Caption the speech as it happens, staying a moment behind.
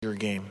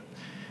game.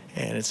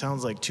 And it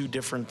sounds like two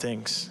different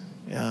things,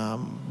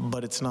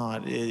 but it's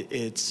not.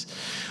 It's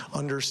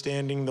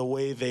understanding the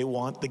way they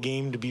want the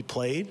game to be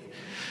played,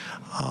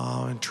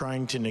 and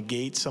trying to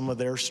negate some of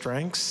their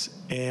strengths,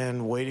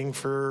 and waiting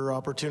for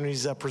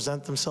opportunities that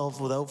present themselves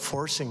without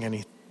forcing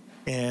anything.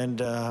 And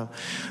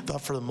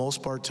thought for the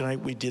most part tonight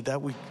we did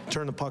that. We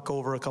turned the puck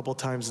over a couple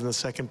times in the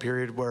second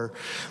period where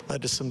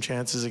led to some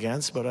chances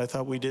against, but I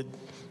thought we did,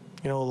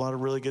 a lot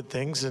of really good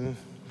things and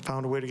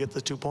found a way to get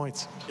the 2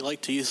 points. You like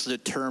to use the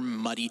term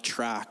muddy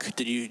track.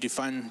 Did you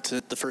find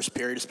that the first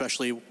period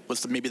especially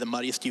was maybe the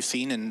muddiest you've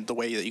seen, and the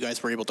way that you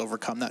guys were able to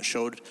overcome that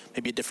showed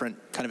maybe a different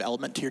kind of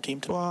element to your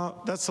team tonight?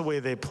 Well, that's the way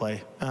they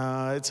play.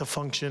 It's a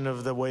function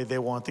of the way they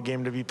want the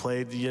game to be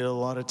played. A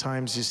lot of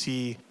times you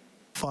see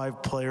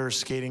 5 players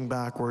skating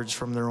backwards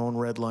from their own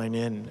red line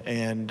in,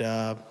 and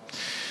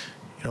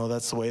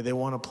that's the way they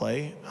want to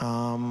play.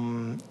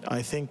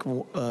 I think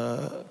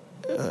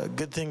a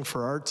good thing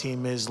for our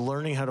team is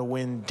learning how to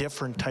win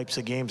different types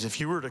of games. If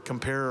you were to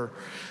compare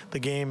the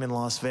game in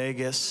Las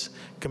Vegas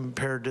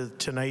compared to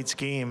tonight's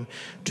game,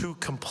 2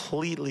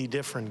 completely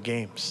different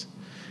games.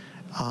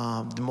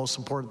 The most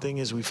important thing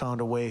is we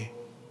found a way,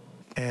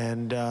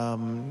 and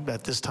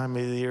at this time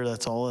of the year,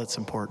 that's all that's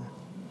important.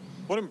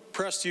 What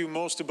impressed you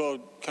most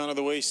about kind of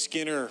the way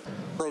Skinner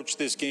approached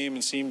this game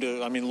and seemed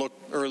to, look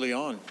early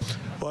on?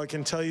 Well, I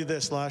can tell you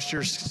this. Last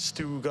year,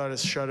 Stu got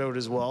us shut out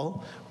as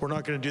well. We're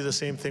not going to do the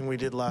same thing we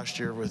did last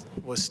year with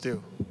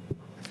Stu,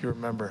 if you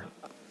remember.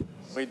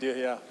 We did,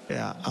 yeah.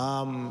 Yeah.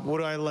 What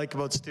do I like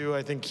about Stu?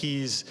 I think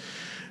he's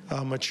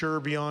mature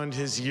beyond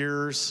his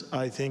years.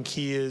 I think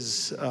he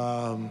is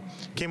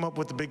came up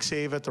with the big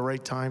save at the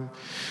right time.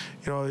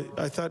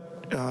 I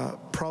thought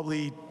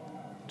probably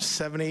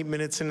 7-8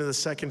 minutes into the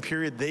second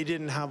period, they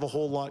didn't have a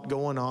whole lot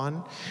going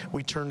on.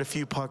 We turned a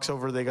few pucks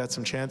over, they got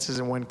some chances,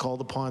 and when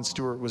called upon,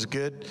 Stewart was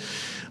good.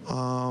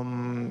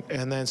 And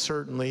then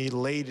certainly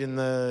late in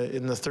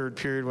the third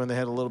period, when they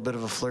had a little bit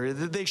of a flurry,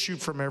 they shoot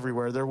from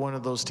everywhere. They're one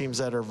of those teams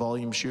that are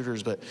volume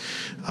shooters, but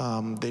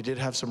they did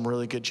have some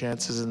really good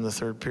chances in the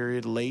third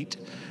period late,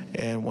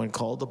 and when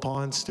called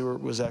upon,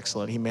 Stewart was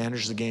excellent. He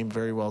managed the game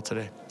very well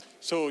today.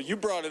 So you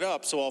brought it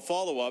up, so I'll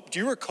follow up. Do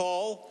you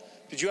recall,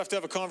 did you have to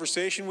have a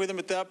conversation with him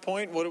at that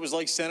point, what it was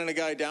like sending a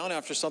guy down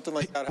after something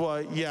like that?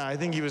 Well, yeah, I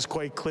think he was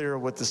quite clear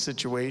what the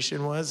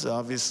situation was.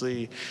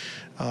 Obviously,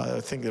 I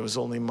think it was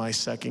only my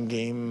second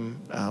game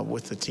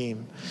with the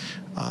team.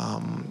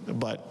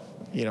 But,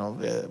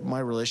 my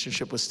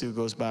relationship with Stu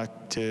goes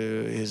back to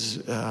his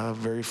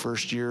very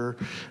first year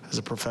as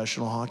a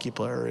professional hockey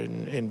player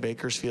in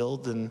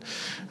Bakersfield, and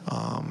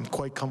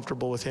quite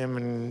comfortable with him.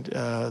 And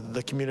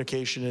the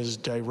communication is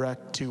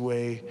direct,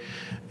 two-way,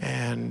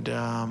 and,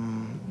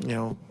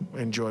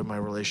 enjoy my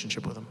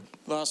relationship with him.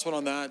 Last one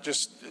on that,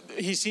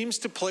 he seems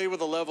to play with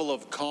a level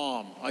of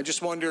calm. I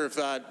just wonder if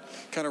that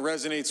kind of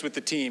resonates with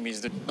the team.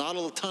 He's not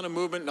a ton of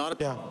movement, not a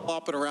ton of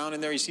flopping around in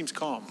there. He seems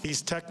calm.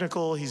 He's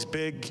technical, he's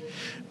big.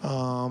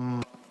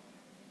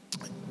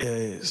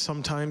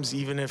 Sometimes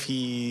even if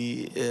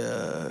he,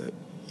 if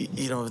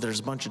there's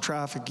a bunch of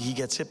traffic, he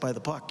gets hit by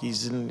the puck.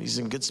 He's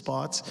in good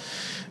spots.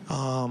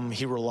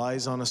 He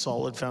relies on a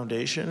solid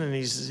foundation, and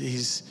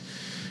he's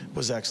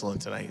was excellent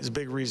tonight. It's a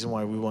big reason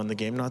why we won the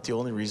game. Not the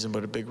only reason,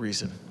 but a big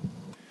reason.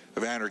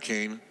 Evander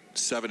Kane,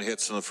 7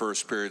 hits in the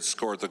first period,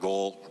 scored the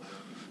goal.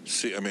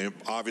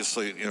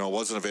 Obviously,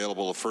 wasn't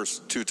available the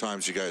first 2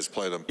 times you guys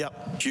played him.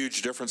 Yep.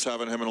 Huge difference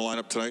having him in the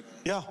lineup tonight?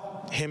 Yeah.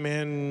 Him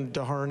and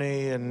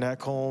Deharnay and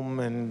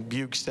Ekholm and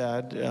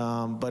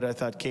Bjugstad. But I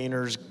thought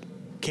Kaner's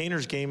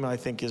game, I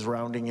think, is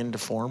rounding into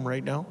form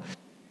right now.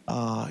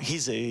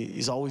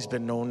 He's always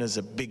been known as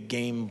a big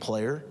game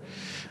player.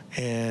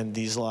 And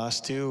these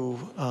last 2,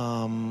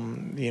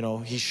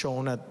 he's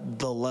shown at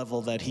the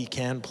level that he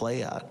can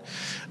play at.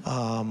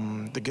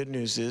 The good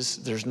news is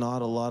there's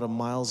not a lot of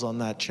miles on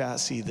that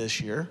chassis this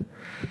year.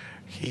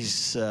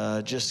 He's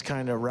just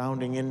kind of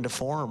rounding into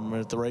form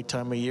at the right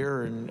time of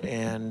year,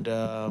 and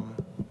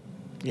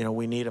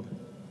we need him.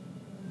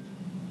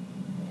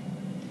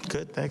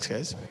 Good, thanks,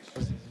 guys.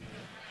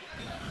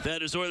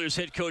 That is Oilers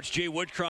head coach Jay Woodcroft.